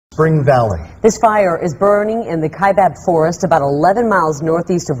Spring Valley. This fire is burning in the Kaibab Forest about 11 miles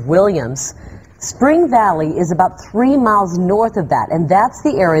northeast of Williams. Spring Valley is about 3 miles north of that, and that's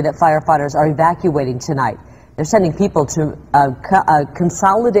the area that firefighters are evacuating tonight. They're sending people to a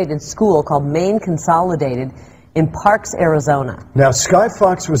consolidated school called Maine Consolidated in Parks, Arizona. Now, Sky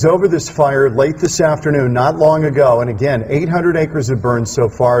Fox was over this fire late this afternoon, not long ago, and again, 800 acres have burned so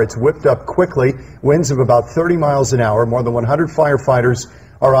far. It's whipped up quickly, winds of about 30 miles an hour. More than 100 firefighters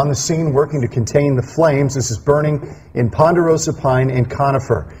are on the scene working to contain the flames. This is burning in ponderosa pine and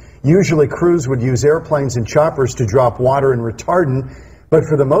conifer. Usually crews would use airplanes and choppers to drop water and retardant, but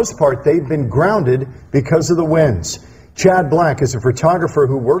for the most part, they've been grounded because of the winds. Chad Black is a photographer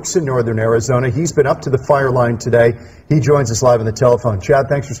who works in northern Arizona. He's been up to the fire line today. He joins us live on the telephone. Chad,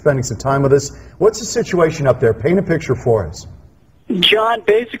 thanks for spending some time with us. What's the situation up there? Paint a picture for us. John,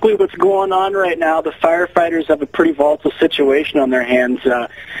 basically what's going on right now, the firefighters have a pretty volatile situation on their hands.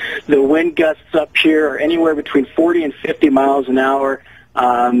 The wind gusts up here are anywhere between 40 and 50 miles an hour.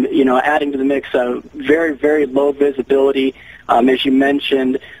 Adding to the mix, very, very low visibility. As you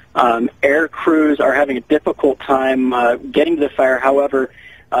mentioned, air crews are having a difficult time getting to the fire. However,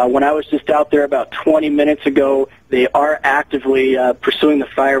 when I was just out there about 20 minutes ago, they are actively pursuing the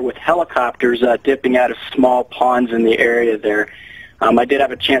fire with helicopters dipping out of small ponds in the area there. I did have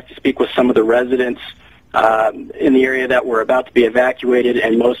a chance to speak with some of the residents in the area that were about to be evacuated,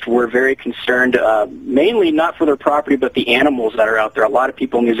 and most were very concerned, mainly not for their property, but the animals that are out there. A lot of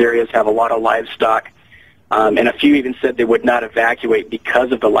people in these areas have a lot of livestock. And a few even said they would not evacuate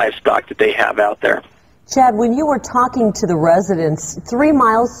because of the livestock that they have out there. Chad, when you were talking to the residents, 3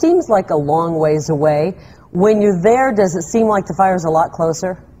 miles seems like a long ways away. When you're there, does it seem like the fire's a lot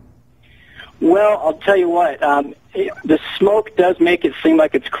closer? Well, I'll tell you what, the smoke does make it seem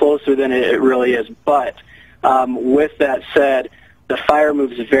like it's closer than it really is. But with that said, the fire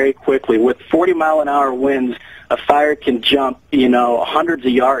moves very quickly. With 40-mile-an-hour winds, a fire can jump, hundreds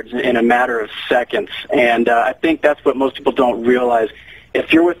of yards in a matter of seconds. And I think that's what most people don't realize.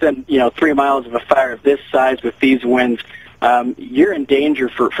 If you're within, 3 miles of a fire of this size with these winds, you're in danger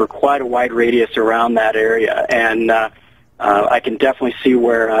for quite a wide radius around that area. And I can definitely see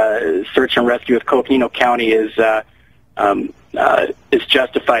where search and rescue with Coconino County is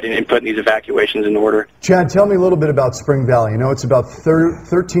justified in putting these evacuations in order. Chad, tell me a little bit about Spring Valley. It's about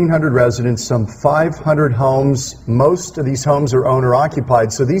 1,300 residents, some 500 homes. Most of these homes are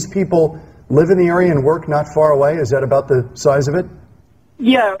owner-occupied. So these people live in the area and work not far away? Is that about the size of it?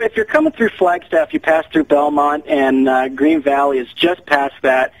 Yeah, if you're coming through Flagstaff, you pass through Belmont, and Green Valley is just past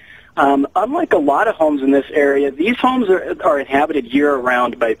that. Unlike a lot of homes in this area, these homes are inhabited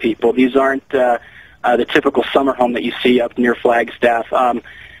year-round by people. These aren't the typical summer home that you see up near Flagstaff.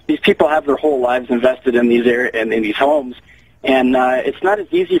 These people have their whole lives invested in these homes, and it's not as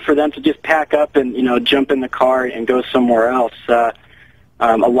easy for them to just pack up and jump in the car and go somewhere else.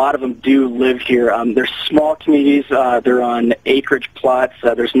 A lot of them do live here. They're small communities. They're on acreage plots.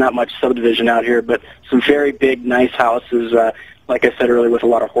 There's not much subdivision out here, but some very big, nice houses. Like I said earlier, with a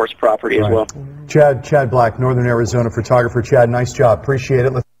lot of horse property as well. Chad Black, Northern Arizona photographer. Chad, nice job. Appreciate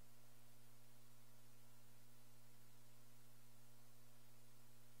it.